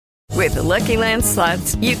With the Lucky Land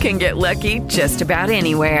Slots, you can get lucky just about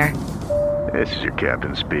anywhere. This is your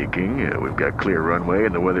captain speaking. We've got clear runway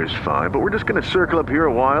and the weather's fine, but we're just going to circle up here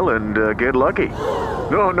a while and get lucky.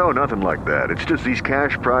 No, nothing like that. It's just these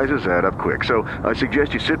cash prizes add up quick. So I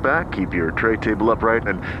suggest you sit back, keep your tray table upright,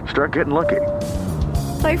 and start getting lucky.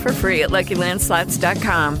 Play for free at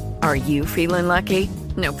LuckyLandSlots.com. Are you feeling lucky?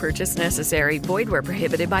 No purchase necessary. Void where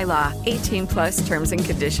prohibited by law. 18 plus terms and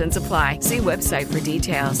conditions apply. See website for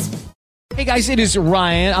details. Hey guys, it is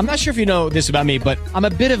Ryan. I'm not sure if you know this about me, but I'm a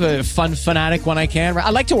bit of a fun fanatic when I can. I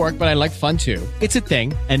like to work, but I like fun too. It's a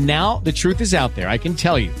thing. And now the truth is out there. I can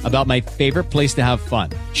tell you about my favorite place to have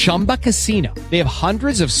fun. Chumba Casino. They have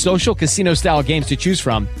hundreds of social casino style games to choose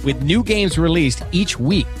from with new games released each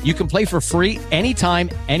week. You can play for free anytime,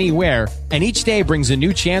 anywhere. And each day brings a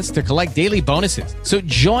new chance to collect daily bonuses. So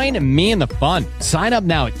join me in the fun. Sign up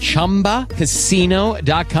now at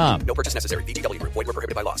ChumbaCasino.com. No purchase necessary. VGW Group. Void where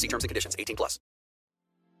prohibited by law. See terms and conditions. 18 plus.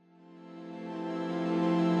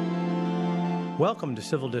 Welcome to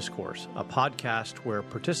Civil Discourse, a podcast where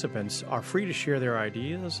participants are free to share their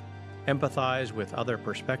ideas, empathize with other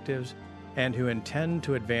perspectives, and who intend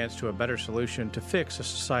to advance to a better solution to fix a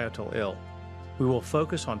societal ill. We will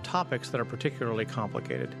focus on topics that are particularly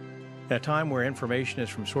complicated. In a time where information is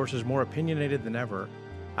from sources more opinionated than ever,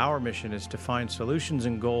 our mission is to find solutions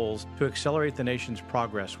and goals to accelerate the nation's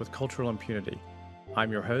progress with cultural impunity.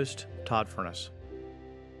 I'm your host, Todd Furness.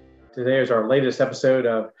 Today is our latest episode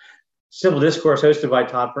of Civil Discourse hosted by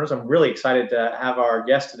Todd Furness. I'm really excited to have our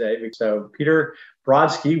guest today. So Peter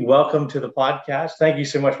Brodsky, welcome to the podcast. Thank you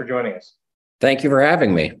so much for joining us. Thank you for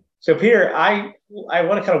having me. So Peter, I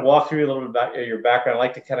want to kind of walk through a little bit about your background. I'd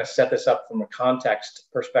like to kind of set this up from a context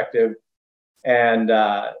perspective and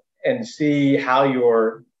see how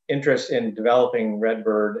your interest in developing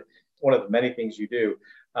Redbird, one of the many things you do,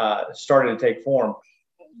 started to take form.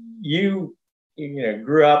 You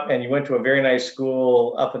grew up and you went to a very nice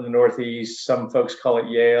school up in the Northeast. Some folks call it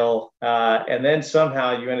Yale. And then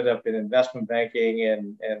somehow you ended up in investment banking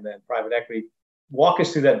and then private equity. Walk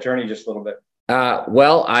us through that journey just a little bit.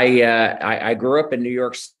 I grew up in New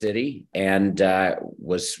York City and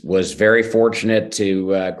was very fortunate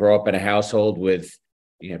to grow up in a household with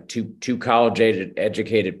two college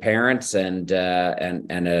educated parents and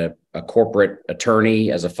a corporate attorney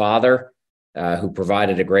as a father who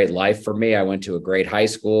provided a great life for me. I went to a great high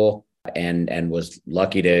school and was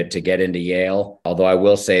lucky to get into Yale. Although I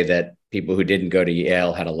will say that people who didn't go to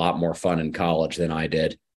Yale had a lot more fun in college than I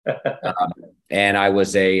did. And I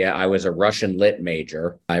was a Russian lit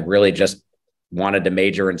major. I really just wanted to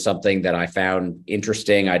major in something that I found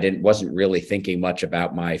interesting. Wasn't really thinking much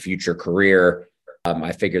about my future career.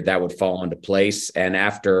 I figured that would fall into place. And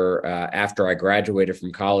after I graduated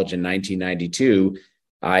from college in 1992,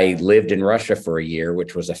 I lived in Russia for a year,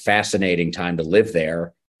 which was a fascinating time to live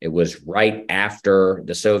there. It was right after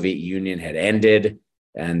the Soviet Union had ended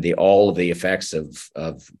and all of the effects of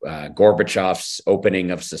Gorbachev's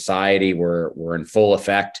opening of society were in full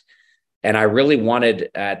effect. And I really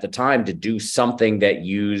wanted at the time to do something that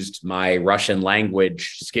used my Russian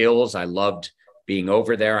language skills. I loved being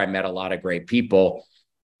over there. I met a lot of great people.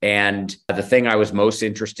 And the thing I was most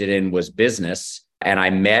interested in was business. And I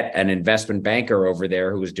met an investment banker over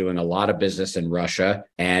there who was doing a lot of business in Russia.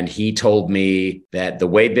 And he told me that the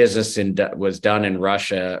way business was done in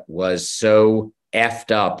Russia was so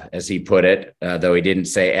effed up, as he put it, though he didn't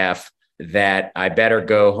say F, that I better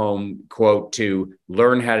go home, quote, to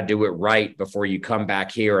learn how to do it right before you come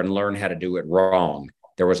back here and learn how to do it wrong.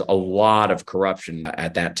 There was a lot of corruption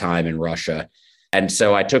at that time in Russia. And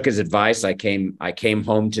so I took his advice. I came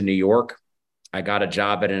home to New York. I got a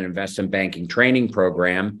job at an investment banking training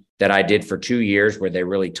program that I did for 2 years, where they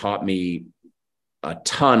really taught me a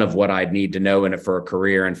ton of what I'd need to know for a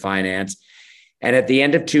career in finance. And at the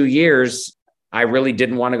end of 2 years, I really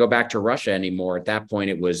didn't want to go back to Russia anymore. At that point,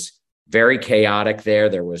 it was very chaotic there.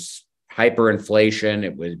 There was hyperinflation.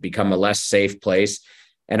 It would become a less safe place.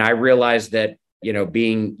 And I realized that,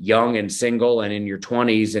 being young and single and in your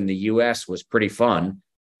 20s in the US was pretty fun.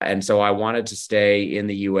 And so I wanted to stay in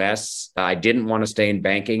the US. I didn't want to stay in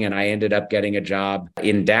banking, and I ended up getting a job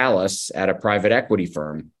in Dallas at a private equity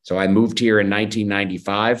firm. So I moved here in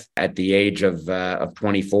 1995 at the age of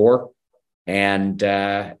 24. And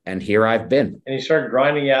here I've been. And you started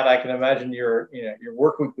grinding out. I can imagine your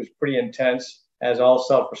work week was pretty intense, as all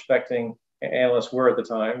self-respecting analysts were at the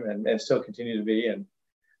time, and still continue to be. And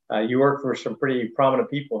You worked for some pretty prominent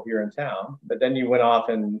people here in town, but then you went off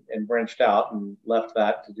and branched out and left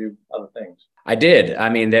that to do other things. I did. I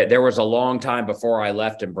mean, there was a long time before I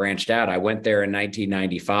left and branched out. I went there in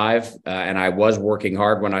 1995, and I was working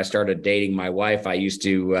hard when I started dating my wife. I used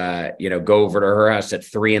to, go over to her house at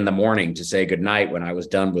 3 a.m. to say goodnight when I was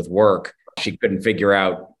done with work. She couldn't figure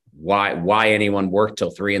out why anyone worked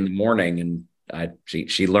till 3 a.m. And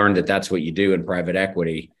she learned that that's what you do in private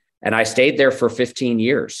equity. And I stayed there for 15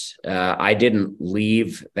 years. I didn't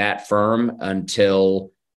leave that firm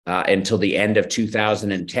until the end of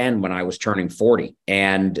 2010 when I was turning 40.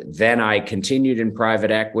 And then I continued in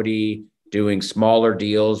private equity, doing smaller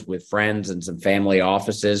deals with friends and some family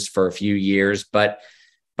offices for a few years. But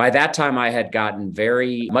by that time, I had gotten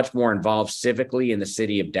very much more involved civically in the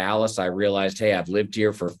city of Dallas. I realized, hey, I've lived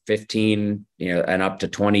here for 15, and up to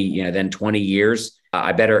 20, then 20 years.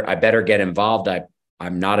 I better get involved.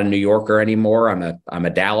 I'm not a New Yorker anymore. I'm a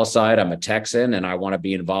Dallasite. I'm a Texan, and I want to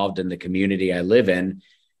be involved in the community I live in.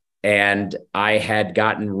 And I had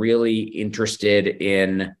gotten really interested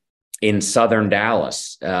in Southern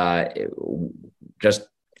Dallas, just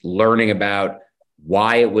learning about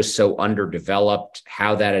why it was so underdeveloped,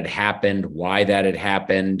 how that had happened, why that had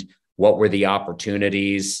happened, what were the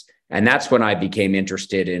opportunities. And that's when I became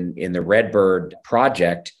interested in the Redbird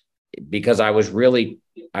project, because I was really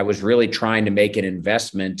trying to make an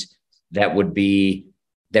investment that would be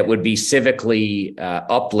civically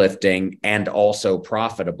uplifting and also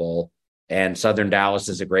profitable. And Southern Dallas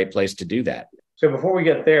is a great place to do that. So before we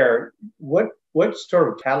get there, what sort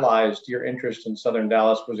of catalyzed your interest in Southern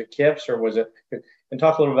Dallas? Was it KIPS, or was it? And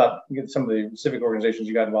talk a little about some of the civic organizations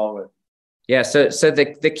you got involved with. Yeah. So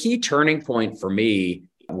the key turning point for me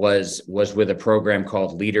was with a program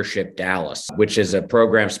called Leadership Dallas, which is a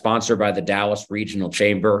program sponsored by the Dallas Regional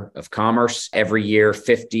Chamber of Commerce. Every year,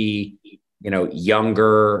 50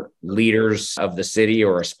 younger leaders of the city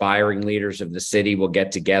or aspiring leaders of the city will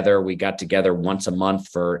get together. We got together once a month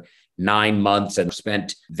for 9 months and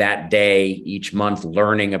spent that day each month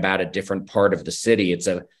learning about a different part of the city. It's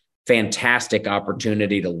a fantastic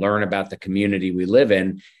opportunity to learn about the community we live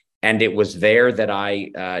in. And it was there that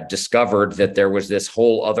I discovered that there was this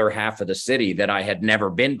whole other half of the city that I had never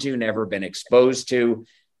been to, never been exposed to,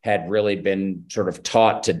 had really been sort of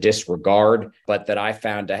taught to disregard, but that I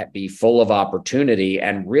found to be full of opportunity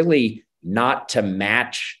and really not to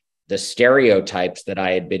match the stereotypes that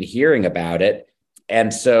I had been hearing about it.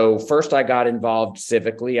 And so first I got involved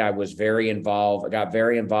civically. I got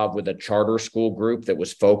very involved with a charter school group that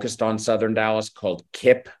was focused on Southern Dallas called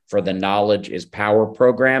KIP, for the Knowledge is Power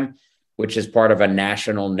program, which is part of a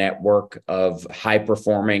national network of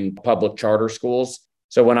high-performing public charter schools.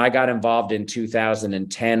 So when I got involved in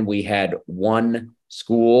 2010, we had one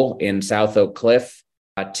school in South Oak Cliff.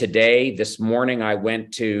 This morning, I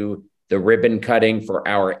went to the ribbon cutting for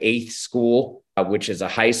our 8th school, which is a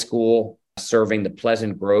high school serving the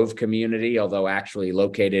Pleasant Grove community, although actually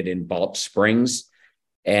located in Balch Springs.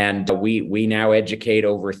 And we now educate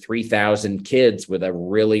over 3,000 kids with a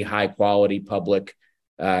really high quality public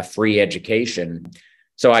free education.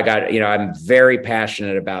 So I'm very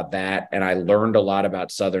passionate about that. And I learned a lot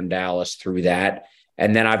about Southern Dallas through that.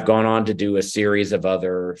 And then I've gone on to do a series of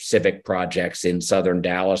other civic projects in Southern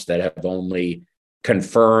Dallas that have only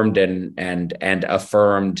confirmed and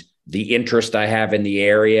affirmed the interest I have in the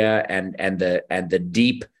area and the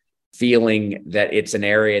deep feeling that it's an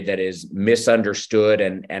area that is misunderstood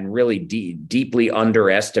and really deeply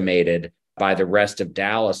underestimated by the rest of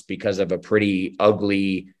Dallas because of a pretty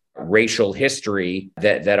ugly racial history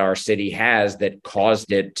that our city has that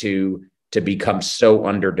caused it to become so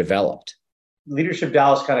underdeveloped. Leadership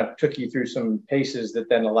Dallas kind of took you through some paces that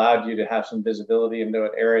then allowed you to have some visibility into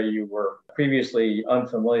an area you were previously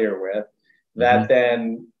unfamiliar with, that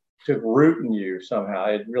then took root in you somehow.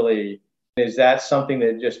 It really, is that something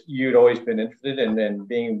that just you'd always been interested in and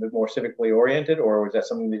being a bit more civically oriented, or was that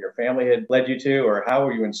something that your family had led you to, or how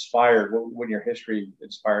were you inspired? What in your history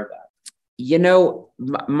inspired that?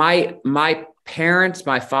 My parents,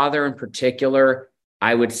 my father in particular,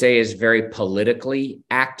 I would say is very politically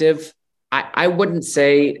active. I wouldn't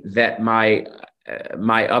say that my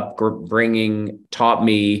upbringing taught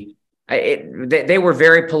me. They were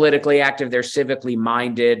very politically active. They're civically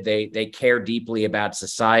minded. They care deeply about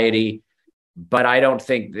society, but I don't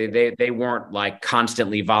think they weren't like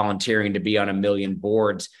constantly volunteering to be on a million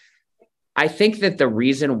boards. I think that the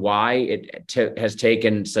reason why it has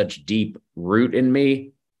taken such deep root in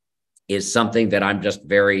me is something that I'm just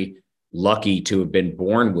very lucky to have been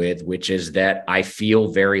born with, which is that I feel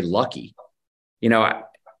very lucky.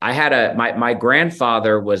 I had my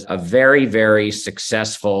grandfather was a very, very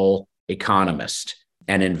successful economist.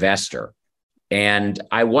 an investor. And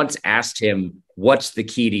I once asked him, what's the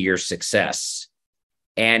key to your success?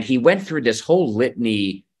 And he went through this whole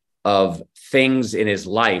litany of things in his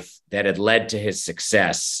life that had led to his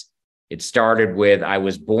success. It started with, I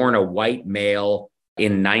was born a white male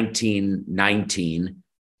in 1919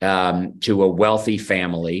 to a wealthy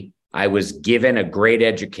family. I was given a great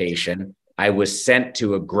education. I was sent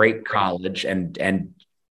to a great college and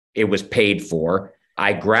it was paid for.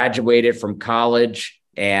 I graduated from college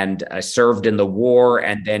and I served in the war.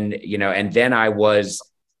 And then I was,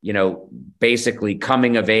 basically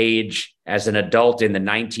coming of age as an adult in the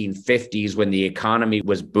 1950s when the economy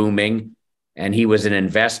was booming. And he was an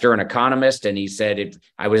investor, an economist. And he said,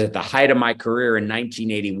 I was at the height of my career in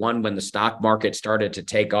 1981 when the stock market started to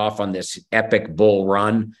take off on this epic bull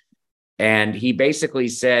run. And he basically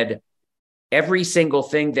said every single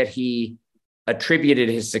thing that he attributed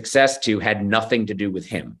his success to had nothing to do with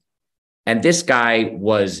him. And this guy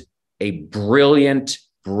was a brilliant,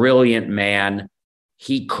 brilliant man.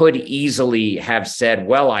 He could easily have said,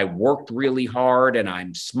 well, I worked really hard and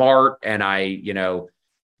I'm smart and and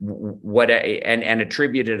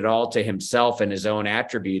attributed it all to himself and his own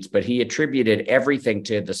attributes, but he attributed everything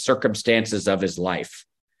to the circumstances of his life.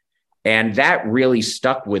 And that really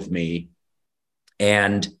stuck with me.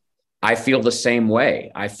 And I feel the same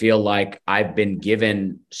way. I feel like I've been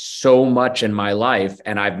given so much in my life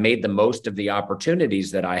and I've made the most of the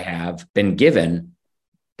opportunities that I have been given,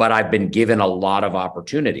 but I've been given a lot of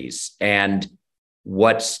opportunities. And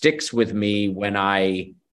what sticks with me when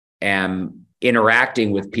I am interacting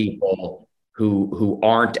with people who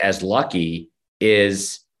aren't as lucky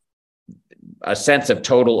is a sense of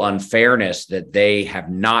total unfairness that they have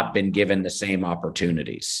not been given the same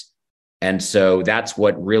opportunities. And so that's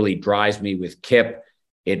what really drives me with KIPP.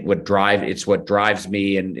 It's what drives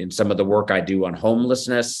me in some of the work I do on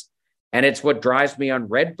homelessness. And it's what drives me on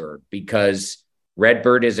Redbird, because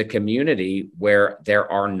Redbird is a community where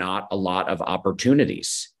there are not a lot of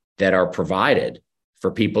opportunities that are provided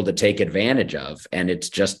for people to take advantage of. And it's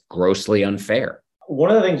just grossly unfair.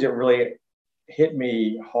 One of the things that really hit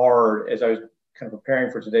me hard as I was kind of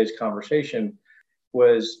preparing for today's conversation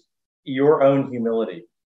was your own humility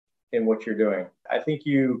in what you're doing. I think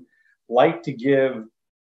you like to give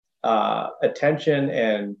attention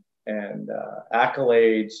and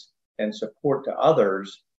accolades and support to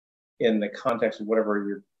others in the context of whatever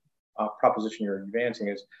your proposition you're advancing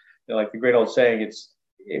is. Like the great old saying,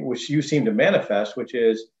 which you seem to manifest, which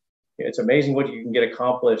is, it's amazing what you can get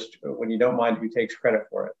accomplished when you don't mind who takes credit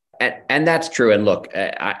for it. And that's true. And look,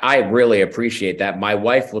 I really appreciate that. My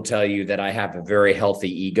wife will tell you that I have a very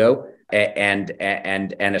healthy ego and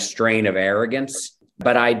a strain of arrogance,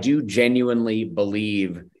 but I do genuinely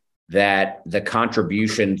believe that the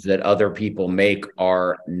contributions that other people make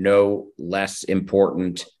are no less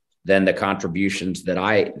important than the contributions that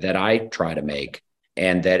I try to make,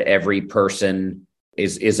 and that every person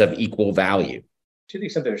is of equal value. To the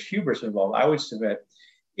extent there's hubris involved, I would submit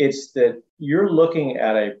it's that you're looking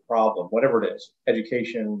at a problem, whatever it is,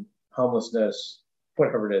 education, homelessness,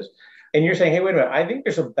 whatever it is, and you're saying, hey, wait a minute, I think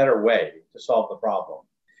there's a better way to solve the problem.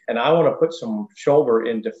 And I want to put some shoulder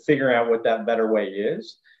into figuring out what that better way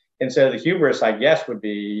is. And so the hubris, I guess, would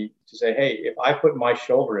be to say, hey, if I put my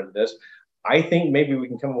shoulder into this, I think maybe we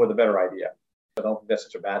can come up with a better idea. I don't think that's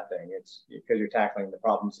such a bad thing. It's because you're tackling the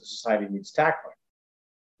problems that society needs tackling.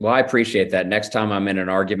 Well, I appreciate that. Next time I'm in an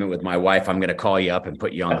argument with my wife, I'm going to call you up and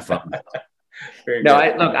put you on the phone.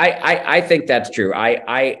 I think that's true.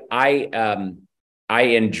 I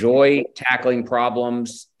enjoy tackling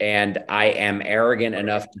problems, and I am arrogant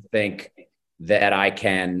enough to think that I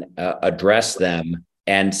can address them.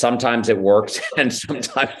 And sometimes it works, and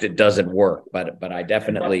sometimes it doesn't work. But I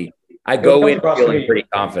definitely go in feeling pretty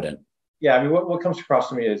confident. Yeah, I mean, what comes across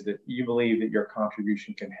to me is that you believe that your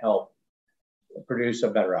contribution can help produce a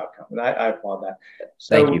better outcome, and I applaud that.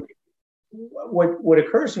 So, thank you. What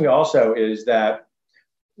occurs to me also is that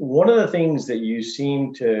one of the things that you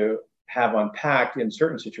seem to have unpacked in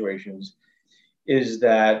certain situations is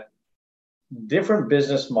that different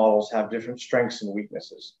business models have different strengths and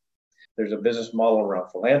weaknesses. There's a business model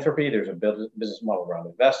around philanthropy. There's a business model around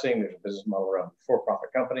investing. There's a business model around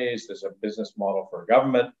for-profit companies. There's a business model for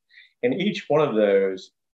government. And each one of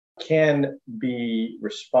those can be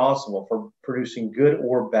responsible for producing good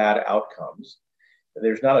or bad outcomes.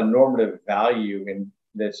 There's not a normative value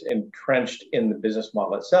that's entrenched in the business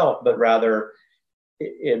model itself, but rather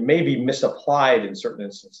it may be misapplied in certain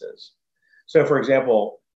instances. So, for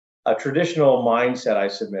example, a traditional mindset, I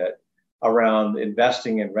submit, around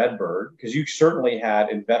investing in Redbird, because you certainly had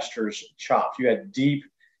investors' chops. You had deep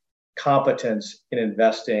competence in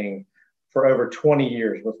investing for over 20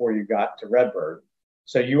 years before you got to Redbird.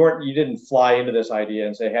 So you didn't fly into this idea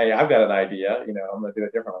and say, hey, I've got an idea, I'm going to do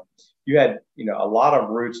it differently. You had, a lot of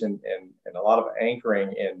roots and a lot of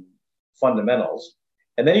anchoring in fundamentals.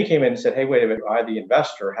 And then you came in and said, hey, wait a minute, I, the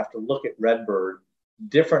investor, have to look at Redbird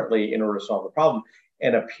differently in order to solve the problem.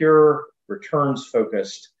 And a pure returns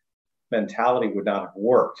focused mentality would not have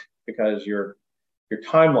worked because your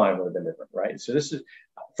timeline would have been different, right? So this is,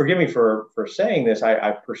 forgive me for saying this,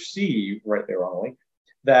 I perceive, right there wrongly,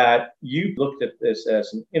 that you looked at this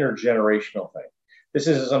as an intergenerational thing. This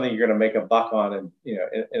isn't something you're going to make a buck on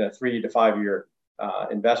in a 3 to 5 year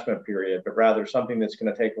investment period, but rather something that's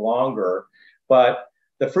going to take longer, but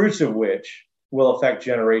the fruits of which will affect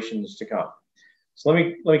generations to come. So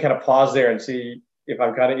let me kind of pause there and see if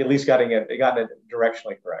I've got it, at least gotten it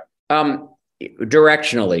directionally correct.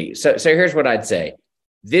 Directionally. So here's what I'd say.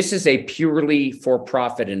 This is a purely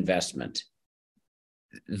for-profit investment.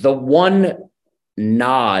 The one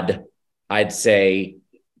nod I'd say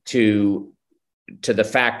to the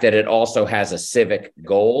fact that it also has a civic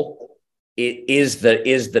goal, it is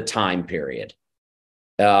the time period.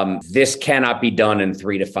 This cannot be done in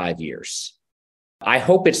 3 to 5 years. I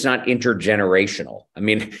hope it's not intergenerational. I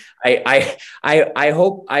mean, I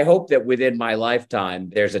hope that within my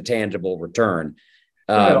lifetime there's a tangible return.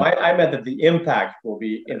 No, I meant that the impact will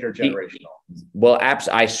be intergenerational. Well,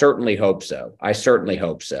 I certainly hope so. I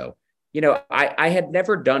had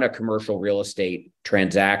never done a commercial real estate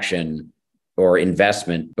transaction or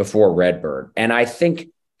investment before Redbird, and I think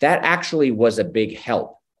that actually was a big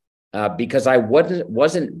help because I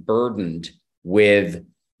wasn't burdened with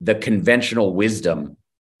the conventional wisdom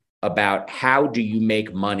about how do you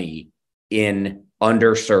make money in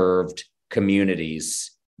underserved communities.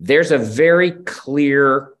 There's a very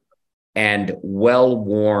clear and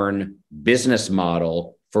well-worn business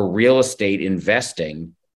model for real estate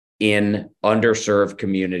investing in underserved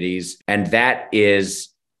communities, and that is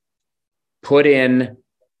put in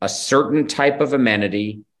a certain type of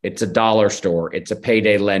amenity. It's a dollar store, it's a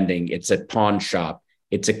payday lending, it's a pawn shop,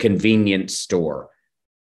 it's a convenience store.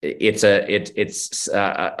 It's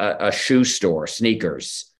a shoe store,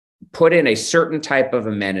 sneakers. Put in a certain type of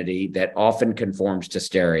amenity that often conforms to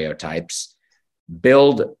stereotypes,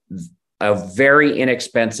 build a very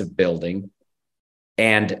inexpensive building,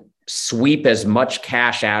 and sweep as much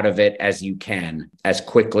cash out of it as you can, as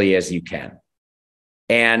quickly as you can.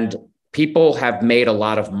 And people have made a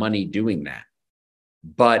lot of money doing that,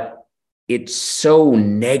 but it's so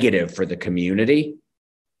negative for the community.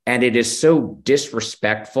 And it is so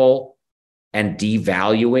disrespectful and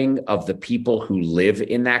devaluing of the people who live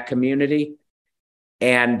in that community.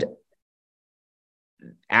 And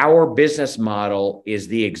our business model is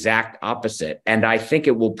the exact opposite. And I think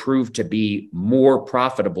it will prove to be more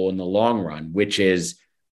profitable in the long run, which is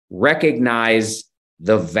recognize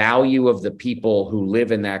the value of the people who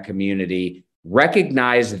live in that community,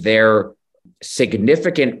 recognize their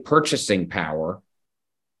significant purchasing power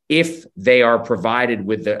if they are provided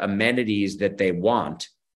with the amenities that they want,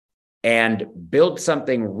 and build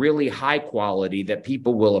something really high quality that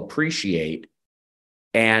people will appreciate.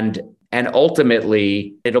 And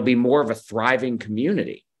ultimately, it'll be more of a thriving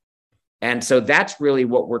community. And so that's really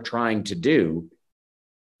what we're trying to do.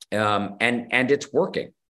 And it's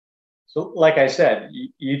working. So like I said,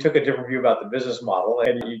 you took a different view about the business model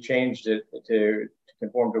and you changed it to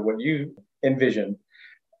conform to what you envisioned.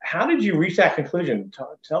 How did you reach that conclusion?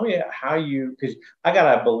 Tell me how because I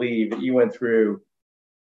got to believe that you went through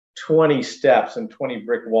 20 steps and 20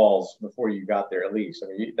 brick walls before you got there, at least. I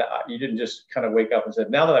mean, you didn't just kind of wake up and said,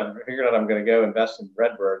 now that I've figured out I'm going to go invest in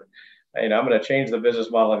Redbird, I'm going to change the business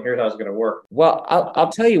model and here's how it's going to work. Well,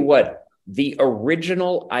 I'll tell you what, the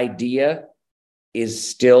original idea is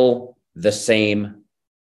still the same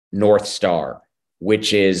North Star,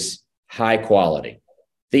 which is high quality.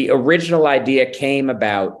 The original idea came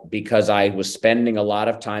about because I was spending a lot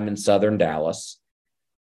of time in Southern Dallas.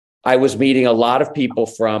 I was meeting a lot of people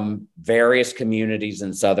from various communities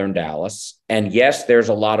in Southern Dallas. And yes, there's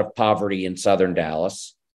a lot of poverty in Southern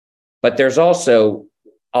Dallas, but there's also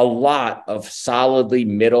a lot of solidly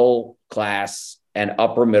middle class and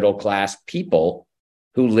upper middle class people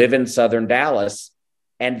who live in Southern Dallas,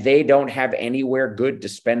 and they don't have anywhere good to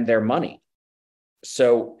spend their money.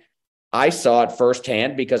 So I saw it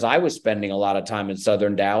firsthand because I was spending a lot of time in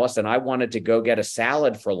Southern Dallas and I wanted to go get a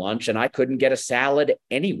salad for lunch and I couldn't get a salad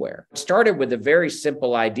anywhere. It started with a very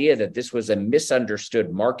simple idea that this was a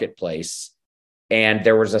misunderstood marketplace and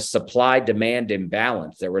there was a supply-demand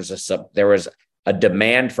imbalance. There was a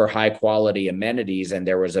demand for high quality amenities and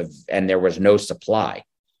there was no supply.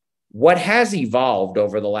 What has evolved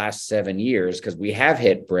over the last 7 years, because we have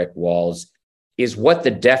hit brick walls, is what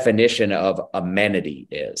the definition of amenity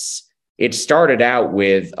is. It started out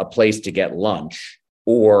with a place to get lunch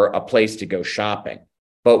or a place to go shopping.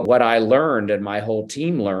 But what I learned and my whole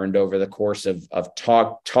team learned over the course of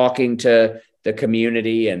talking to the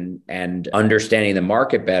community and understanding the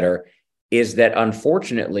market better is that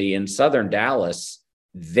unfortunately in Southern Dallas,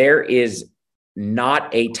 there is not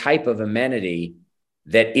a type of amenity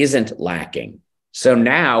that isn't lacking. So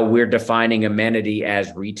now we're defining amenity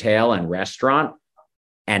as retail and restaurant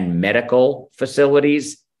and medical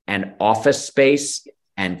facilities and office space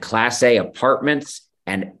and Class A apartments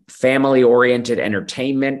and family-oriented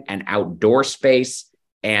entertainment and outdoor space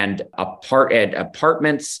and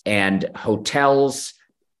apartments and hotels.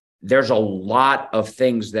 There's a lot of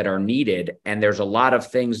things that are needed, and there's a lot of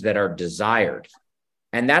things that are desired.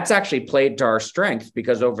 And that's actually played to our strength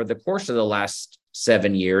because over the course of the last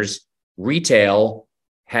 7 years, retail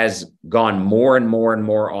has gone more and more and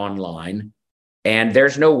more online. And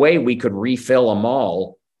there's no way we could refill a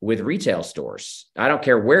mall with retail stores. I don't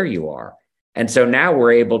care where you are. And so now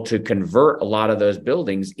we're able to convert a lot of those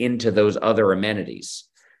buildings into those other amenities.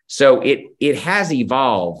 So it has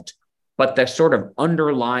evolved, but the sort of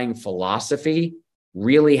underlying philosophy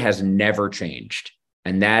really has never changed.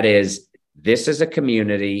 And that is, this is a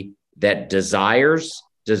community that desires,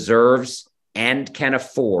 deserves, and can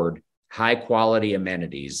afford high quality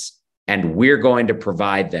amenities. And we're going to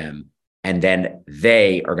provide them. And then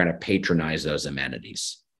they are going to patronize those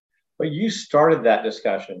amenities. But you started that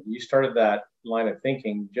discussion, you started that line of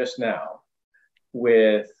thinking just now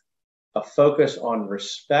with a focus on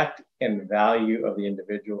respect and value of the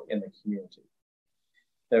individual in the community.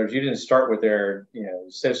 In other words, you didn't start with their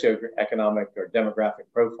socioeconomic or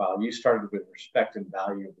demographic profile. You started with respect and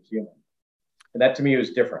value of the human. And that to me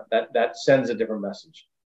was different. That sends a different message.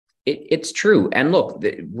 It's true. And look,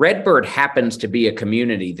 Redbird happens to be a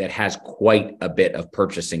community that has quite a bit of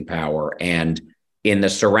purchasing power. And in the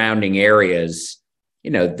surrounding areas,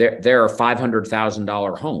 there are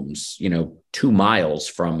 $500,000 homes, 2 miles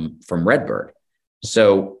from Redbird.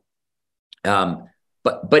 So,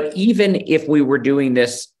 but even if we were doing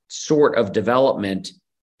this sort of development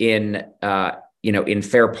in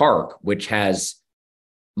Fair Park, which has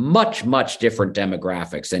much, much different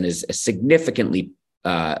demographics and is a significantly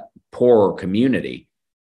poorer community,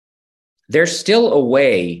 there's still a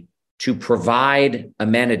way to provide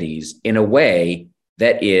amenities in a way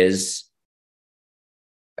that is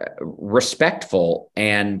respectful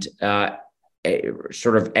and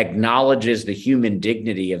sort of acknowledges the human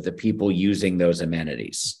dignity of the people using those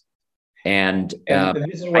amenities. And I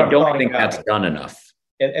don't think that's done enough.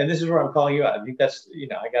 And this is where I'm calling you out. I think that's,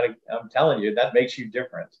 I'm telling you, that makes you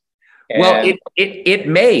different. Well, it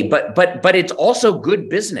may, but it's also good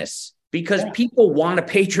business because people want to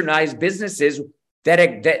patronize businesses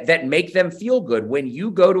that make them feel good. When you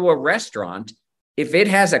go to a restaurant, if it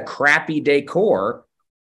has a crappy decor,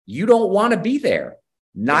 you don't want to be there.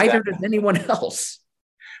 Neither does anyone else.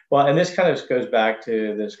 Well, and this kind of goes back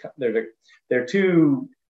to this. There are two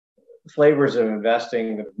flavors of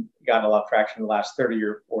investing that have gotten a lot of traction in the last 30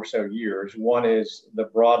 or so years. One is the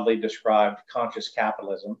broadly described conscious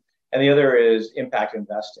capitalism, and the other is impact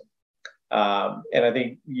investing. And I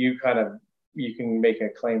think you can make a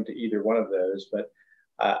claim to either one of those, but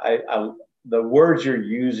the words you're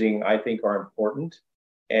using, I think, are important.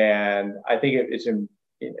 And I think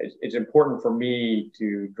it's important for me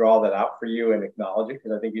to draw that out for you and acknowledge it,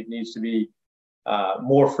 because I think it needs to be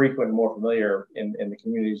more frequent and more familiar in the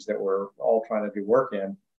communities that we're all trying to do work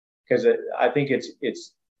in. Because I think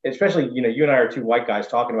it's especially, you and I are two white guys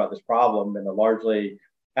talking about this problem in a largely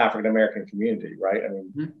African-American community, right? I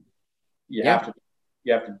mean, you have to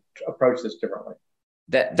approach this differently.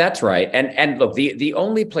 That's right. And look, the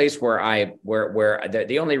only place where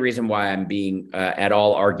the only reason why I'm being at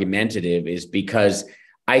all argumentative is because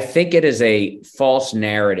I think it is a false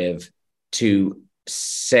narrative to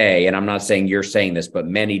say, and I'm not saying you're saying this, but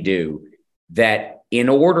many do, that in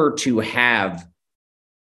order to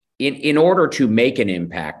make an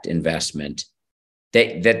impact investment,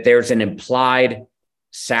 that there's an implied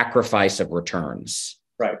sacrifice of returns.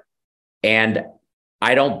 Right. And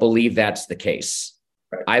I don't believe that's the case.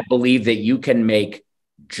 Right. I believe that you can make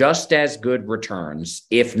just as good returns,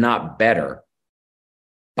 if not better,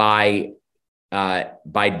 by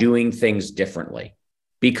doing things differently.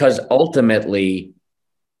 Because ultimately,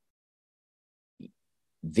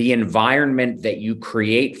 the environment that you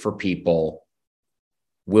create for people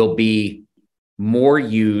will be more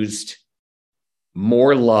used,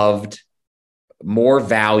 more loved, more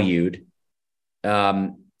valued.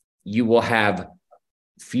 You will have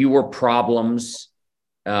fewer problems.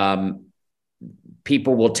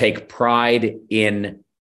 People will take pride in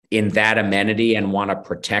that amenity and want to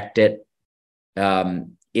protect it.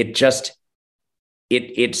 It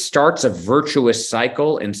starts a virtuous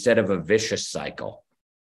cycle instead of a vicious cycle.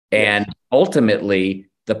 And ultimately,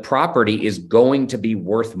 the property is going to be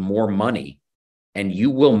worth more money, and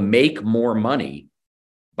you will make more money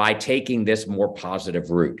by taking this more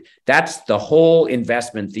positive route. That's the whole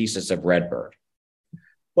investment thesis of Redbird.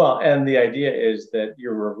 Well, and the idea is that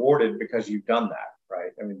you're rewarded because you've done that,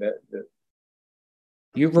 right? I mean,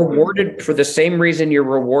 you're rewarded for the same reason you're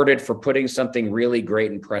rewarded for putting something really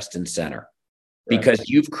great in Preston Center, because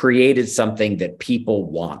you've created something that people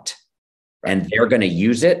want, and they're going to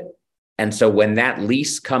use it. And so when that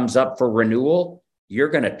lease comes up for renewal, you're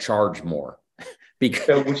going to charge more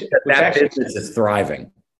because that business is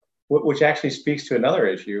thriving. Which actually speaks to another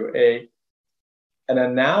issue. An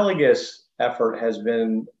analogous effort has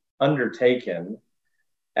been undertaken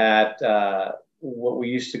at what we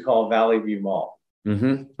used to call Valley View Mall.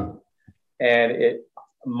 Mm-hmm. And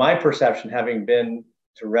my perception, having been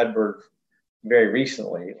to Redbird very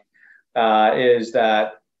recently, is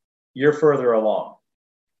that you're further along.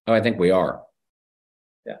 Oh, I think we are.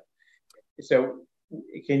 Yeah. So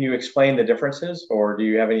can you explain the differences, or do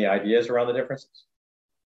you have any ideas around the differences?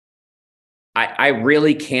 I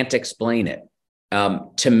really can't explain it.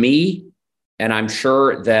 To me, and I'm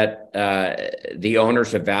sure that the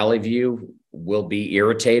owners of Valley View will be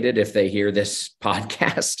irritated if they hear this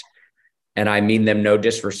podcast, and I mean them no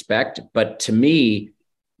disrespect, but to me,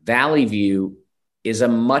 Valley View is a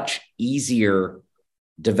much easier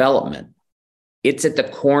development. It's at the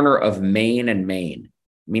corner of Main and Main.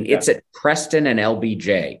 I mean, it's at Preston and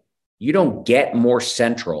LBJ. You don't get more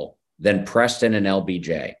central than Preston and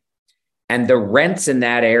LBJ. And the rents in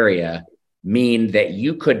that area mean that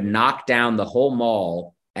you could knock down the whole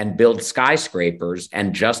mall and build skyscrapers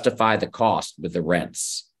and justify the cost with the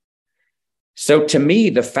rents. So to me,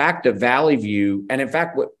 the fact of Valley View, and in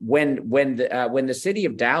fact, when the city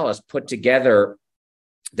of Dallas put together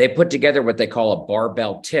what they call a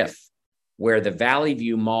barbell TIF, where the Valley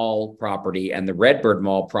View Mall property and the Redbird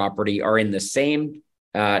Mall property are in the same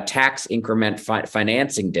tax increment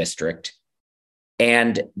financing district.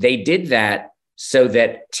 And they did that so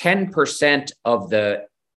that 10% of the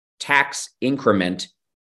tax increment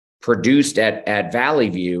produced at Valley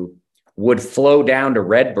View would flow down to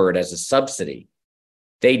Redbird as a subsidy.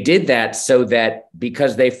 They did that so that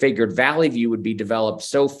because they figured Valley View would be developed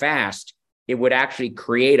so fast, it would actually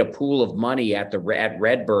create a pool of money at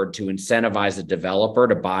Redbird to incentivize a developer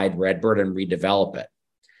to buy Redbird and redevelop it.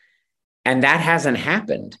 And that hasn't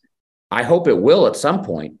happened. I hope it will at some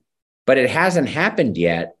point, but it hasn't happened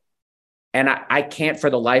yet. And I can't for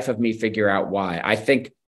the life of me figure out why. I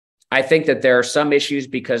think that there are some issues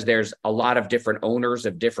because there's a lot of different owners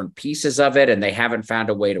of different pieces of it, and they haven't found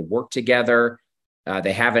a way to work together.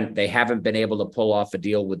 They haven't been able to pull off a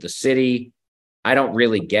deal with the city. I don't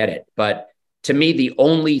really get it. But to me, the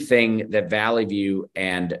only thing that Valley View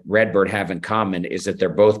and Redbird have in common is that they're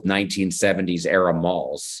both 1970s era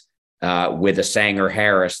malls with a Sanger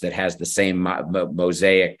Harris that has the same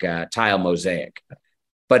mosaic tile mosaic.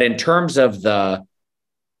 But in terms of the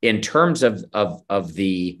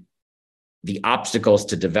obstacles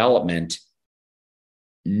to development,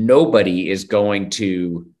 nobody is going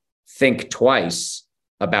to think twice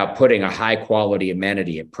about putting a high quality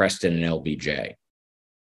amenity at Preston and LBJ.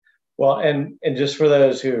 Well, and just for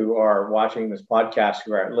those who are watching this podcast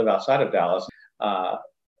who live outside of Dallas,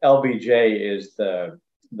 LBJ is the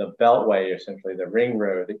beltway, essentially the ring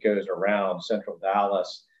road that goes around central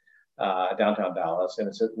Dallas, downtown Dallas, and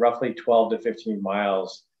it's at roughly 12 to 15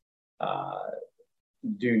 miles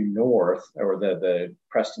due north, or the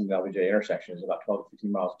Preston and LBJ intersection is about 12 to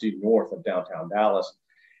 15 miles due north of downtown Dallas.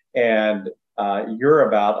 And you're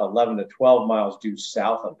about 11 to 12 miles due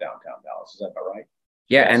south of downtown Dallas. Is that about right?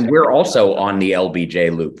 Yeah, and we're also on the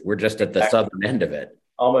LBJ loop. We're just at the southern end of it.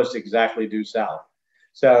 Almost exactly due south.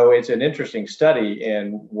 So it's an interesting study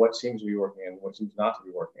in what seems to be working and what seems not to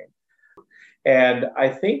be working. And I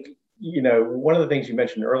think, one of the things you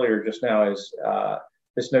mentioned earlier just now is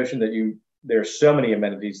this notion that there's so many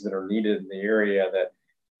amenities that are needed in the area that,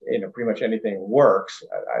 pretty much anything works.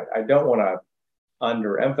 I don't want to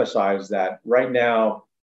underemphasize that right now.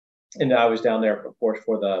 And I was down there, of course,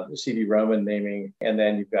 for the C.D. Roman naming, and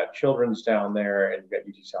then you've got Children's down there, and you've got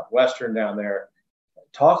UT Southwestern down there.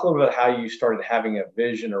 Talk a little bit about how you started having a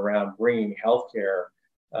vision around bringing healthcare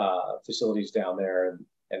facilities down there,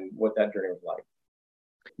 and what that journey was like.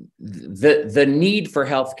 The need for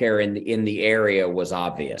healthcare in the area was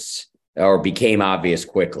obvious. or became obvious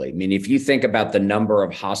quickly. I mean, if you think about the number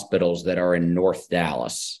of hospitals that are in North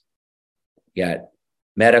Dallas, you got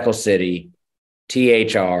Medical City,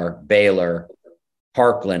 THR, Baylor,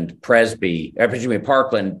 Parkland,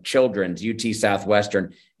 Parkland Children's, UT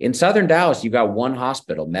Southwestern. In Southern Dallas, you've got one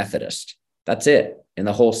hospital, Methodist. That's it in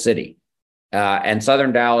the whole city. And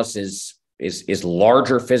Southern Dallas is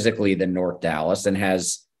larger physically than North Dallas and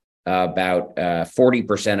has about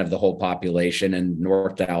 40% of the whole population, and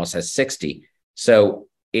North Dallas has 60. So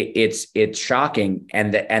it's shocking.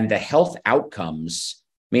 And the health outcomes,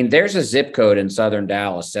 I mean, there's a zip code in Southern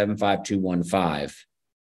Dallas, 75215,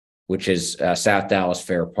 which is South Dallas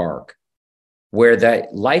Fair Park, where the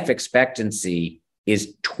life expectancy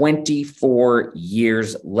is 24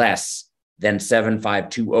 years less than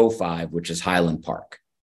 75205, which is Highland Park.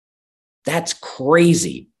 That's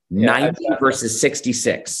crazy. Yeah, 90 versus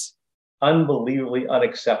 66. Unbelievably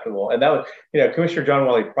unacceptable. And that was, Commissioner John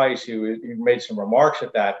Wiley Price, who made some remarks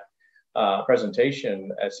at that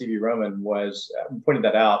presentation at CV Roman, was pointing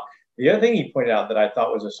that out. The other thing he pointed out that I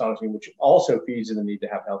thought was astonishing, which also feeds in the need to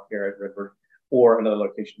have healthcare at Redbird or another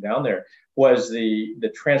location down there, was the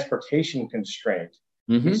transportation constraint.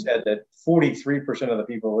 Mm-hmm. He said that 43% of the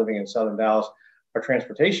people living in Southern Dallas are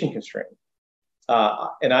transportation constrained.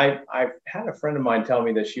 And I've had a friend of mine tell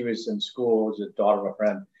me that she was in school, was a daughter of a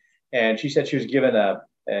friend, and she said she was given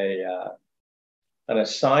an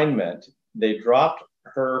assignment. They dropped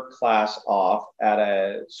her class off at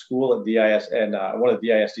a school at DIS and one of the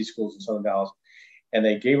DISD schools in Southern Dallas, and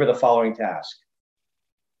they gave her the following task: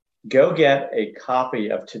 go get a copy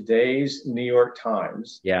of today's New York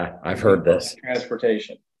Times. Yeah, I've heard this.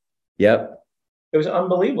 Transportation. Yep. It was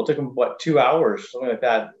unbelievable. It took them, 2 hours, something like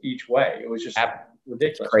that each way. It was just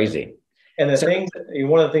ridiculous. Crazy. And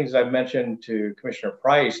one of the things I've mentioned to Commissioner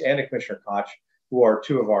Price and to Commissioner Koch, who are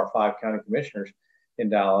two of our 5 county commissioners in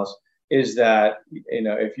Dallas, is that,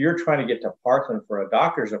 if you're trying to get to Parkland for a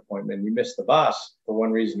doctor's appointment and you miss the bus for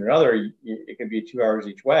one reason or another, it could be 2 hours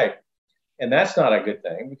each way. And that's not a good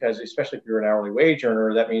thing, because especially if you're an hourly wage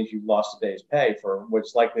earner, that means you've lost a day's pay for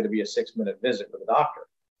what's likely to be a 6-minute visit with a doctor.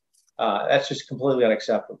 That's just completely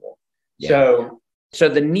unacceptable. Yeah. So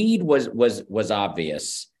the need was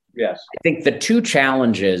obvious. Yes. I think the two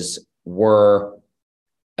challenges were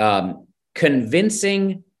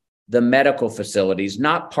convincing the medical facilities,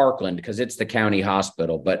 not Parkland, because it's the county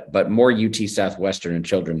hospital, but more UT Southwestern and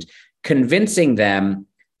Children's, convincing them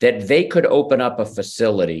that they could open up a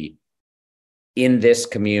facility in this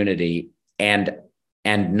community and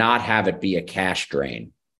not have it be a cash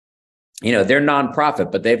drain. They're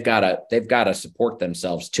nonprofit, but they've got to support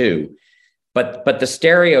themselves too. But the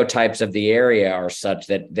stereotypes of the area are such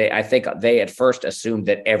that I think they at first assumed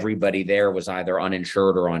that everybody there was either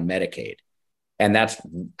uninsured or on Medicaid. And that's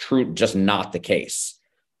true, just not the case.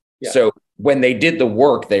 Yeah. So when they did the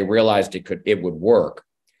work, they realized it would work.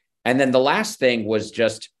 And then the last thing was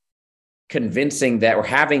just convincing that, or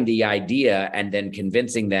having the idea and then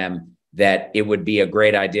convincing them that it would be a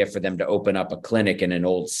great idea for them to open up a clinic in an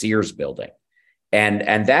old Sears building.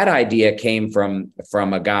 And that idea came from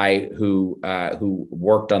a guy who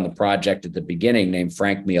worked on the project at the beginning, named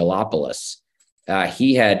Frank Mialopoulos.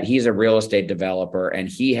 He's a real estate developer, and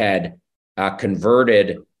he had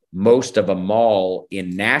converted most of a mall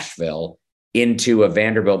in Nashville into a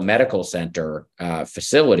Vanderbilt Medical Center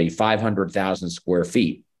facility, 500,000 square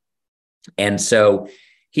feet. And so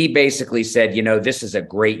he basically said, this is a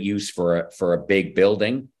great use for a big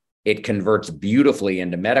building. It converts beautifully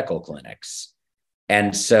into medical clinics.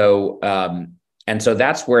 And so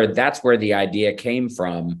that's where the idea came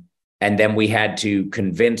from. And then we had to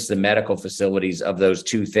convince the medical facilities of those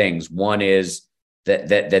two things. One is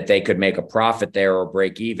that they could make a profit there or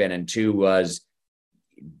break even. And two was,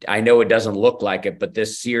 I know it doesn't look like it, but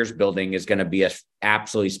this Sears building is going to be an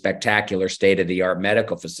absolutely spectacular state-of-the-art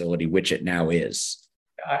medical facility, which it now is.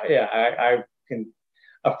 I can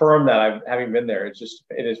affirm that. Having been there, it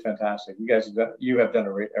is fantastic. You have done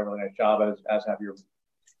a really nice job, as have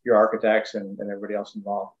your architects and everybody else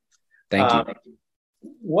involved. Thank you.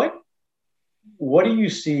 What do you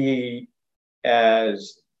see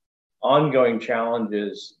as ongoing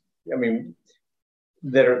challenges? I mean,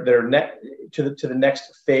 that are to the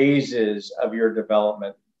next phases of your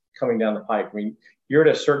development coming down the pike. I mean, you're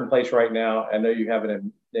at a certain place right now. I know you have a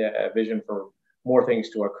vision for more things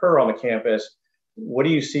to occur on the campus. What do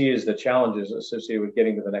you see as the challenges associated with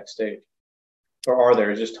getting to the next stage? Or are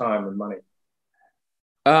there just time and money?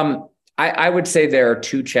 I would say there are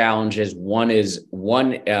two challenges. One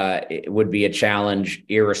it would be a challenge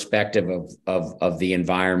irrespective of the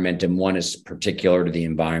environment, and one is particular to the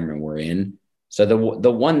environment we're in. So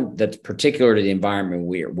the one that's particular to the environment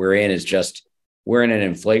we're in is just we're in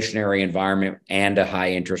an inflationary environment and a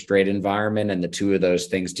high interest rate environment. And the two of those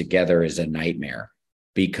things together is a nightmare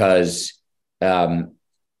because,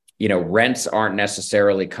 rents aren't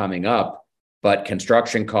necessarily coming up, but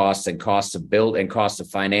construction costs and costs of build and costs of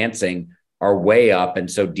financing are way up. And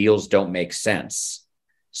so deals don't make sense.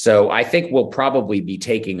 So I think we'll probably be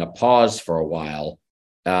taking a pause for a while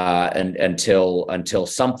until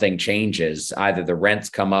something changes. Either the rents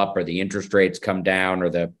come up or the interest rates come down or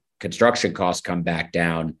the construction costs come back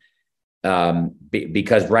down,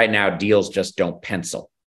 because right now deals just don't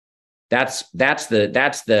pencil. That's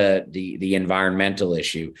the environmental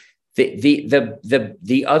issue.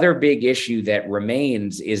 The other big issue that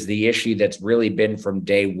remains is the issue that's really been from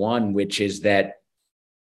day one, which is that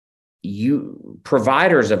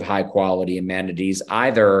providers of high quality amenities,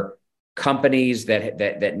 either companies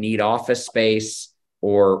that need office space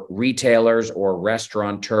or retailers or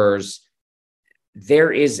restaurateurs,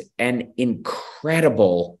 there is an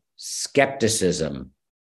incredible skepticism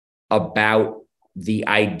about the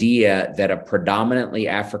idea that a predominantly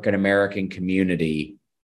African-American community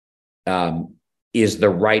is the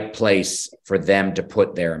right place for them to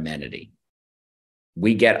put their amenity.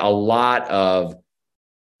 We get a lot of,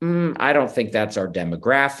 I don't think that's our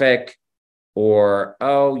demographic, or,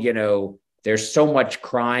 there's so much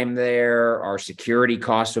crime there, our security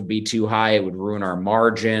costs would be too high, it would ruin our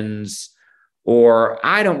margins. Or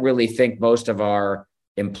I don't really think most of our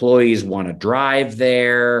employees want to drive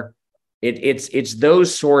there. It's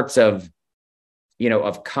those sorts of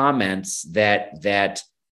comments that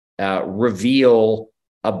reveal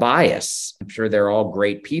a bias. I'm sure they're all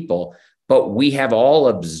great people, but we have all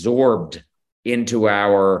absorbed into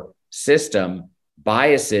our system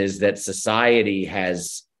biases that society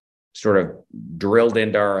has sort of drilled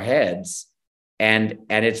into our heads, and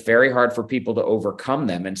it's very hard for people to overcome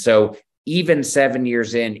them. And so even 7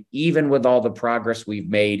 years in, even with all the progress we've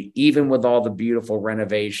made, even with all the beautiful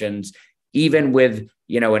renovations, even with,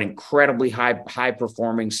 an incredibly high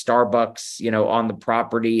performing Starbucks, on the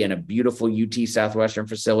property and a beautiful UT Southwestern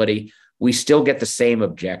facility, we still get the same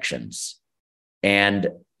objections. And,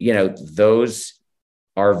 those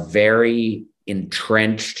are very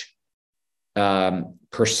entrenched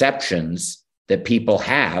perceptions that people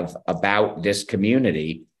have about this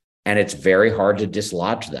community, and it's very hard to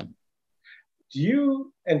dislodge them. Do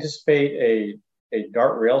you anticipate a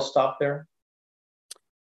DART rail stop there?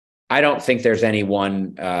 I don't think there's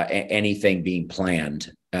anything being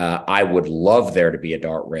planned. I would love there to be a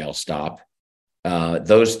DART rail stop.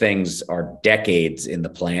 Those things are decades in the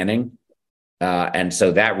planning. And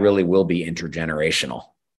so that really will be intergenerational.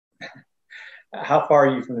 How far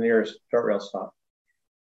are you from the nearest DART rail stop?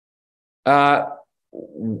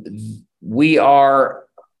 We are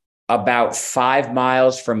about 5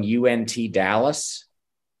 miles from UNT Dallas,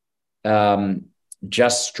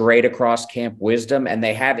 just straight across Camp Wisdom. And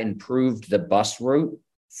they have improved the bus route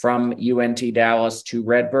from UNT Dallas to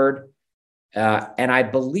Redbird. And I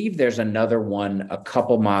believe there's another one a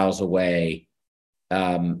couple miles away,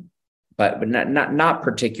 but not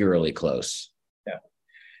particularly close. Yeah.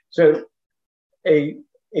 So a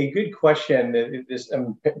good question,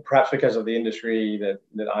 perhaps because of the industry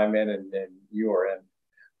that I'm in and you are in,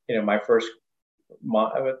 the first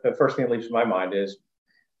thing that leaps to my mind is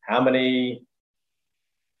how many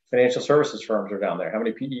financial services firms are down there? How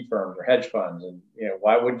many PE firms or hedge funds? And,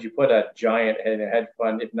 why wouldn't you put a giant hedge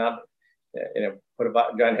fund, if not, put a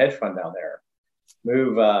giant hedge fund down there?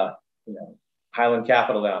 Move, Highland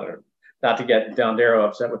Capital down there. Not to get Dondero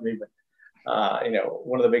upset with me, but,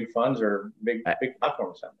 one of the big funds or big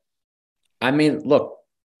platforms down there. I mean, look,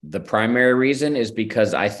 the primary reason is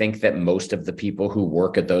because I think that most of the people who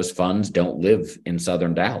work at those funds don't live in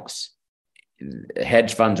Southern Dallas.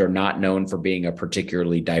 Hedge funds are not known for being a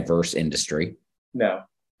particularly diverse industry. No.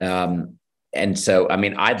 And so,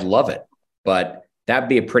 I'd love it, but that'd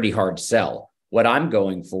be a pretty hard sell. What I'm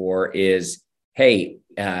going for is, hey,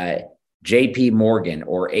 JP Morgan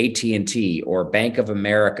or AT&T or Bank of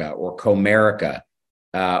America or Comerica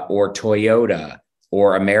or Toyota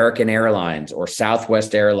or American Airlines or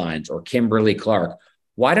Southwest Airlines or Kimberly-Clark,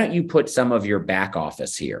 why don't you put some of your back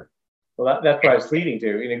office here? Well, that's what I was leading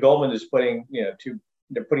to. Goldman is putting,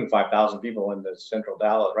 they're putting 5,000 people into Central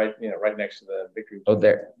Dallas, right next to the Victory. Oh,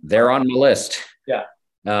 they're on the list. Yeah.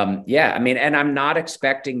 And I'm not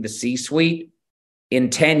expecting the C-suite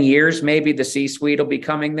in 10 years. Maybe the C-suite will be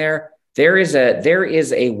coming there. There is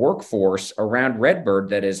a workforce around Redbird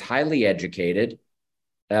that is highly educated.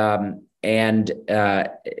 And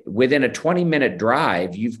within a 20-minute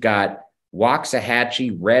drive, you've got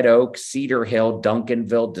Waxahachie, Red Oak, Cedar Hill,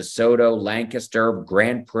 Duncanville, DeSoto, Lancaster,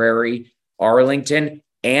 Grand Prairie, Arlington,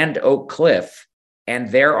 and Oak Cliff. And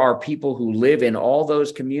there are people who live in all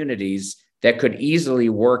those communities that could easily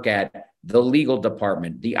work at the legal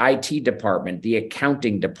department, the IT department, the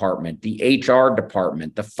accounting department, the HR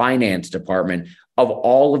department, the finance department of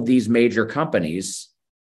all of these major companies.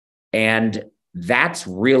 And that's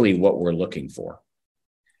really what we're looking for.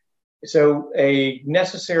 So a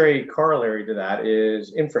necessary corollary to that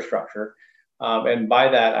is infrastructure. And by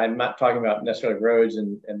that, I'm not talking about necessarily roads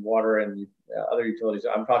and water and other utilities.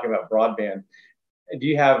 I'm talking about broadband. Do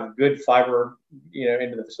you have good fiber,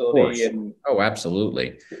 into the facility? And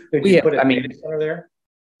absolutely. Could you put a data center there?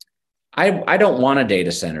 I don't want a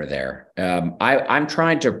data center there. I'm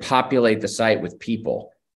trying to populate the site with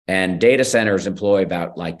people, and data centers employ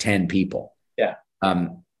about like 10 people. Yeah.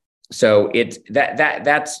 So it's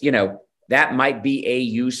that's that might be a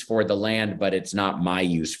use for the land, but it's not my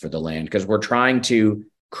use for the land, because we're trying to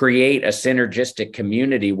create a synergistic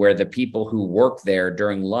community where the people who work there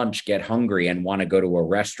during lunch get hungry and want to go to a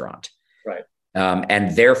restaurant. Right.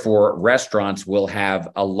 And therefore, restaurants will have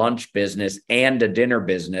a lunch business and a dinner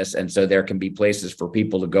business. And so there can be places for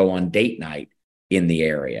people to go on date night in the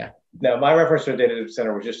area. Now, my reference to a data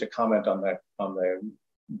center was just a comment on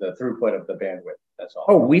the throughput of the bandwidth. That's all.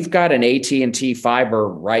 Oh, we've got an AT&T fiber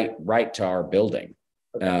right to our building.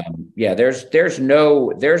 Okay. There's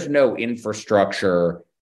no infrastructure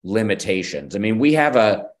limitations. I mean, we have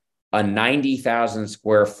a 90,000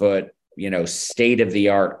 square foot,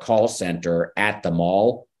 state-of-the-art call center at the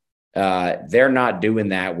mall. They're not doing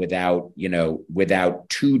that without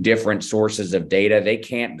two different sources of data. They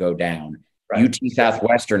can't go down. Right. UT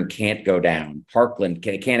Southwestern can't go down. Parkland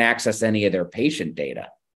can't access any of their patient data.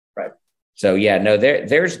 Right. So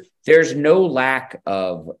there's no lack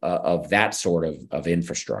of that sort of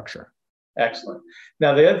infrastructure. Excellent.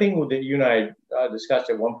 Now, the other thing that you and I discussed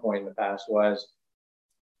at one point in the past was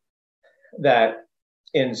that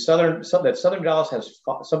Southern Dallas has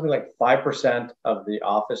something like 5% of the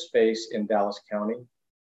office space in Dallas County.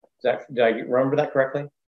 Did I remember that correctly?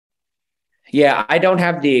 Yeah, I don't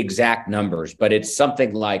have the exact numbers, but it's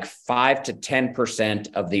something like 5 to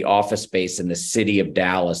 10% of the office space in the city of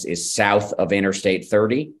Dallas is south of Interstate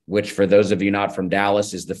 30, which for those of you not from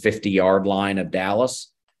Dallas is the 50-yard line of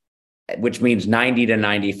Dallas, which means 90 to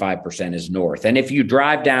 95% is north. And if you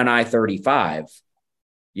drive down I-35,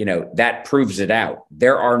 that proves it out.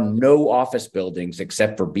 There are no office buildings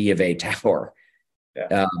except for B of A Tower.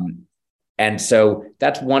 Yeah. And so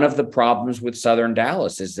that's one of the problems with Southern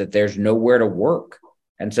Dallas is that there's nowhere to work.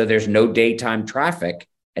 And so there's no daytime traffic,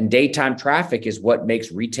 and daytime traffic is what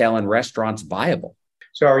makes retail and restaurants viable.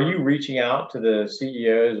 So are you reaching out to the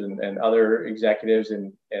CEOs and other executives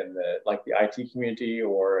in the IT community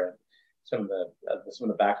or some of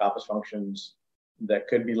the back office functions that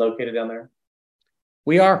could be located down there?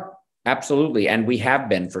 We are, absolutely. And we have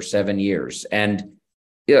been for 7 years. And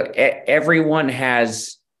everyone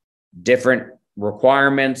has different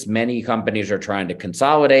requirements. Many companies are trying to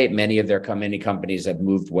consolidate. Many of their companies have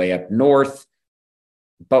moved way up north.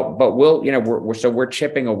 But we're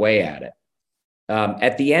chipping away at it.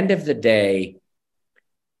 At the end of the day,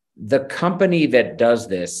 the company that does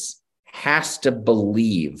this has to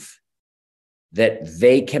believe that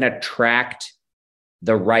they can attract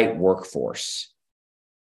the right workforce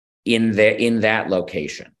in that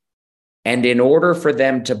location. And in order for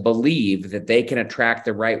them to believe that they can attract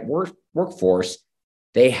the right workforce,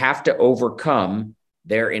 they have to overcome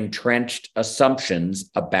their entrenched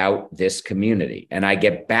assumptions about this community. And I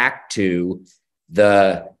get back to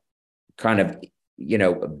the kind of,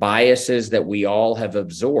 biases that we all have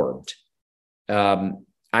absorbed. I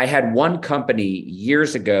had one company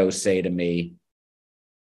years ago say to me,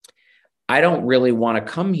 I don't really want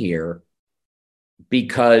to come here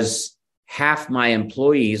because half my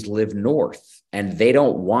employees live north and they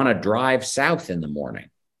don't want to drive south in the morning.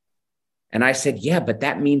 And I said, yeah, but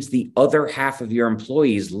that means the other half of your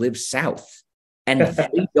employees live south and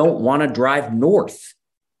they don't want to drive north.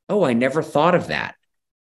 Oh, I never thought of that.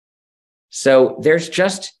 So there's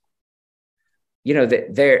just,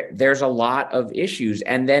 there's a lot of issues.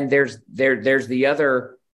 And then there's the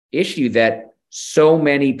other issue that so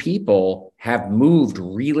many people have moved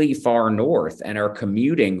really far north and are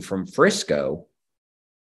commuting from Frisco.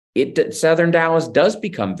 Southern Dallas does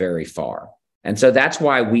become very far. And so that's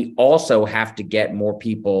why we also have to get more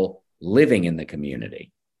people living in the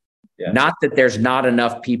community. Yeah. Not that there's not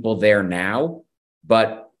enough people there now,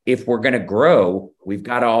 but if we're going to grow, we've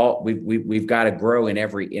got to grow in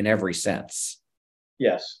every sense.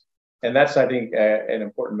 Yes. And that's, I think, an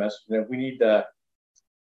important message. We need the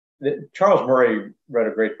Charles Murray wrote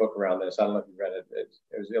a great book around this. I don't know if you read it.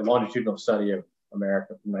 It was a longitudinal study of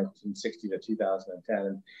America from 1960 to 2010.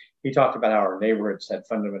 And he talked about how our neighborhoods had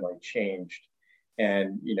fundamentally changed.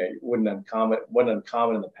 And, it wasn't uncommon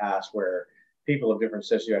in the past where people of different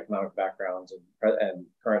socioeconomic backgrounds and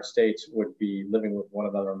current states would be living with one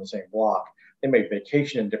another on the same block. They may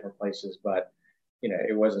vacation in different places, but,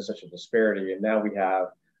 it wasn't such a disparity. And now we have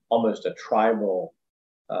almost a tribal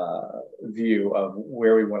view of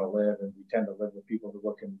where we want to live, and we tend to live with people who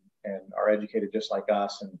look and are educated just like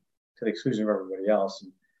us, and to the exclusion of everybody else,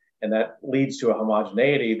 and that leads to a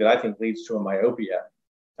homogeneity that I think leads to a myopia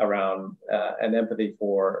around an empathy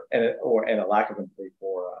for and a lack of empathy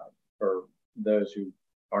for those who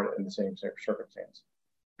aren't in the same circumstance.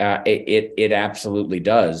 It absolutely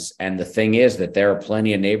does, and the thing is that there are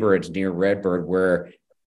plenty of neighborhoods near Redbird where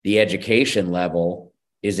the education level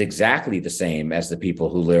is exactly the same as the people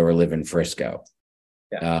who live in Frisco.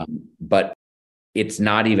 Yeah. But it's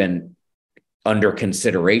not even under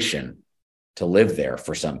consideration to live there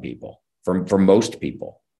for some people, for most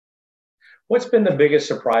people. What's been the biggest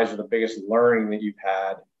surprise or the biggest learning that you've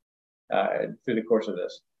had through the course of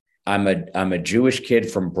this? I'm a Jewish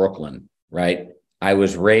kid from Brooklyn, right? I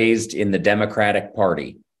was raised in the Democratic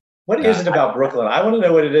Party. What is it about Brooklyn? I want to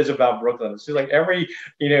know what it is about Brooklyn. It seems like every,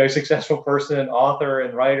 successful person, author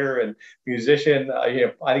and writer and musician,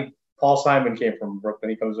 I think Paul Simon came from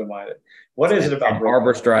Brooklyn. He comes to mind. What is it about Brooklyn?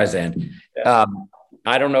 Barbra Streisand. Yeah.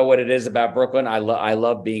 I don't know what it is about Brooklyn. I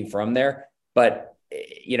love being from there, but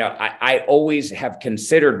I always have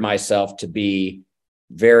considered myself to be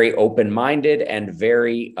very open-minded and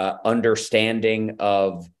very understanding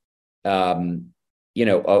of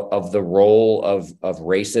of the role of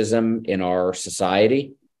racism in our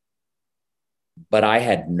society, but I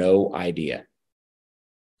had no idea.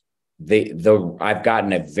 I've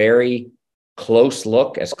gotten a very close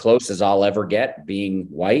look, as close as I'll ever get being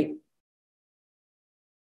white.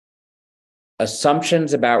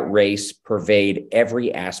 Assumptions about race pervade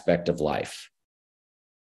every aspect of life.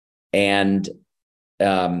 And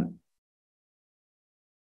I've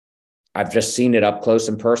just seen it up close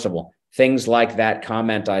and personal. Things like that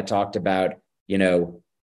comment I talked about,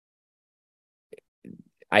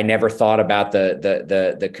 I never thought about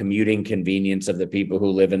the commuting convenience of the people who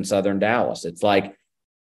live in Southern Dallas. It's like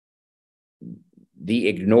the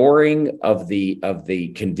ignoring of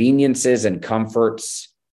the conveniences and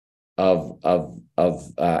comforts of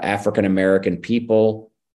African American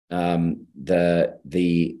people, the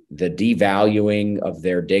devaluing of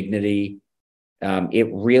their dignity. It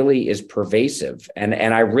really is pervasive. And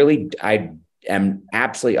I am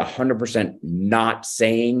absolutely 100% not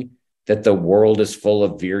saying that the world is full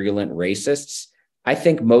of virulent racists. I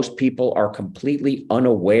think most people are completely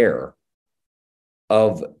unaware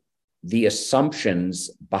of the assumptions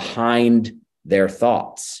behind their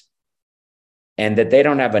thoughts, and that they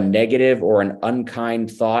don't have a negative or an unkind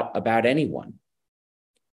thought about anyone.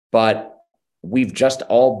 But we've just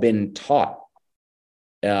all been taught,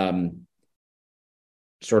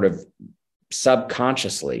 sort of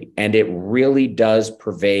subconsciously, and it really does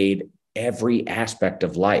pervade every aspect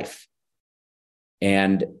of life.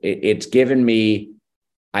 And it's given me,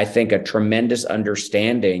 I think, a tremendous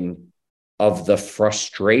understanding of the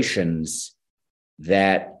frustrations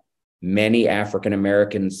that many African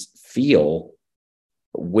Americans feel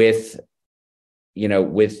with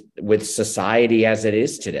society as it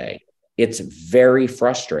is today. It's very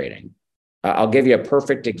frustrating. I'll give you a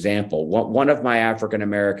perfect example. One of my African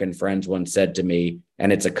American friends once said to me,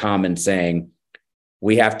 and it's a common saying,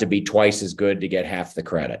 "We have to be twice as good to get half the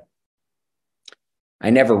credit." I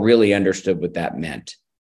never really understood what that meant,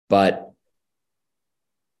 but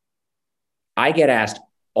I get asked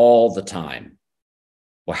all the time,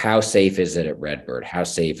 well, how safe is it at Redbird? How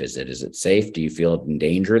safe is it? Is it safe? Do you feel in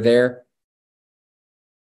danger there?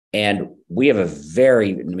 And we have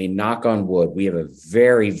knock on wood, we have a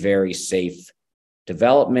very, very safe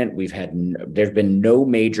development. There's been no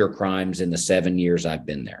major crimes in the 7 years I've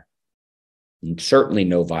been there. And certainly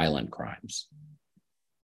no violent crimes.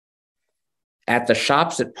 At the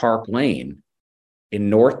Shops at Park Lane in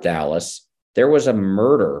North Dallas, there was a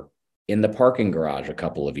murder in the parking garage a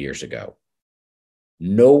couple of years ago.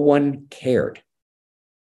 No one cared.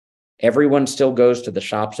 Everyone still goes to the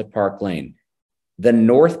Shops at Park Lane. The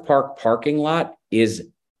North Park parking lot is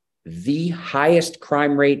the highest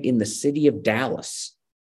crime rate in the city of Dallas.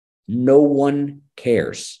 No one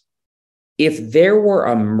cares. If there were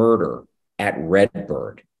a murder at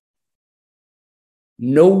Redbird,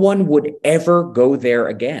 no one would ever go there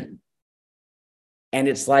again. And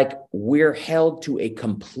it's like we're held to a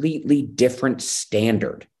completely different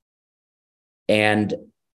standard. And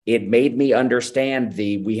it made me understand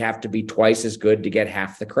we have to be twice as good to get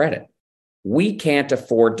half the credit. We can't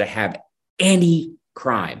afford to have any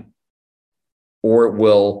crime,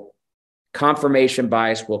 or confirmation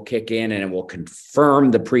bias will kick in and it will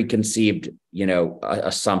confirm the preconceived,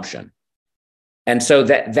 assumption. And so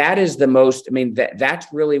that is the most, that's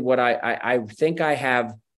really what I think I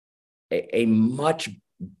have a much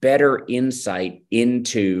better insight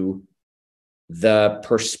into the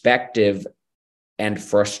perspective and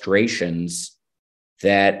frustrations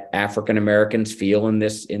that African Americans feel in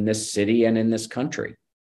this city and in this country.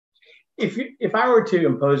 If I were to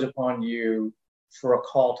impose upon you for a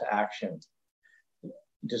call to action,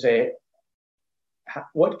 to say,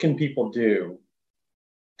 what can people do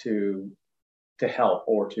to help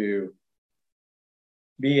or to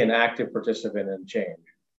be an active participant in change,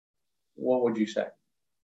 what would you say?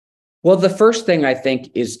 Well, the first thing I think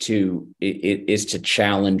is to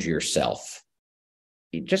challenge yourself.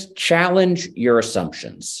 Just challenge your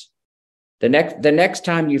assumptions. The next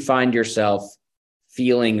time you find yourself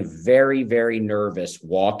feeling very, very nervous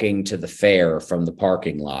walking to the fair from the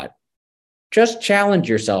parking lot, just challenge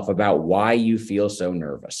yourself about why you feel so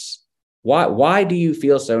nervous. Why do you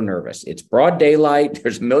feel so nervous? It's broad daylight.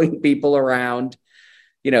 There's a million people around,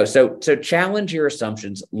 so challenge your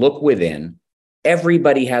assumptions, look within.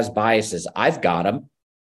 Everybody has biases. I've got them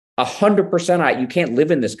 100%. You can't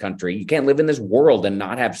live in this country. You can't live in this world and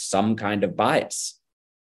not have some kind of bias.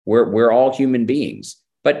 We're all human beings,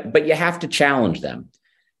 but you have to challenge them.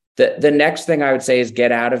 The next thing I would say is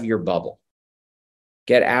get out of your bubble.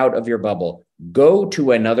 Get out of your bubble. Go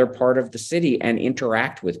to another part of the city and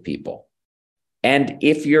interact with people. And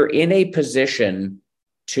if you're in a position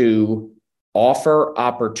to offer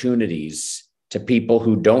opportunities to people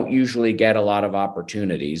who don't usually get a lot of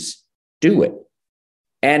opportunities, do it.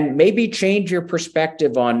 And maybe change your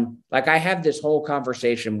perspective on, like, I have this whole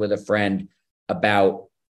conversation with a friend about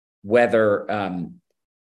whether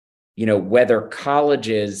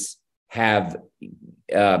colleges have,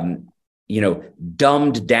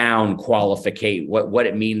 dumbed down what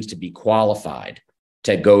it means to be qualified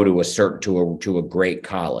to go to a great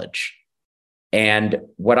college. And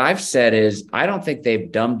what I've said is, I don't think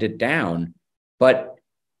they've dumbed it down, but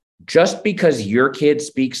just because your kid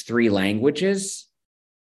speaks 3 languages,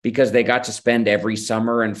 because they got to spend every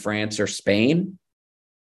summer in France or Spain,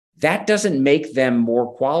 that doesn't make them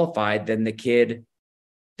more qualified than the kid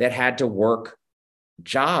that had to work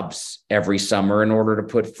jobs every summer in order to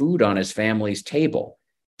put food on his family's table.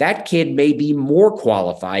 That kid may be more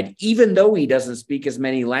qualified, even though he doesn't speak as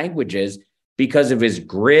many languages, because of his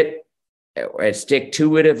grit,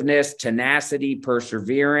 stick-to-itiveness, tenacity,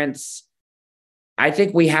 perseverance. I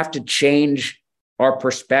think we have to change our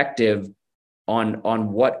perspective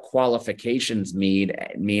on what qualifications mean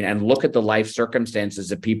and look at the life circumstances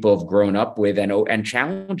that people have grown up with and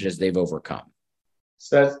challenges they've overcome.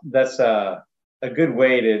 So that's a good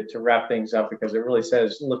way to wrap things up, because it really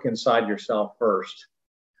says look inside yourself first,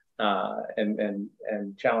 and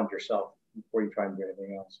challenge yourself before you try and do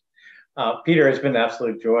anything else. Peter, it's been an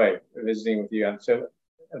absolute joy visiting with you. I'm so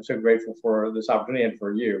grateful for this opportunity and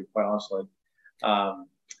for you, quite honestly.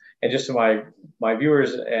 And just to my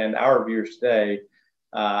viewers and our viewers today,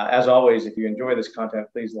 as always, if you enjoy this content,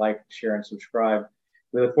 please like, share, and subscribe.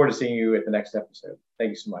 We look forward to seeing you at the next episode. Thank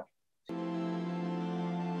you so much.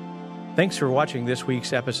 Thanks for watching this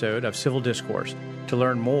week's episode of Civil Discourse. To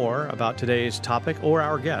learn more about today's topic or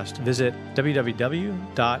our guest, visit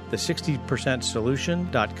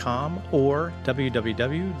www.the60percentsolution.com or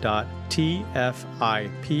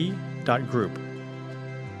www.tfip.group.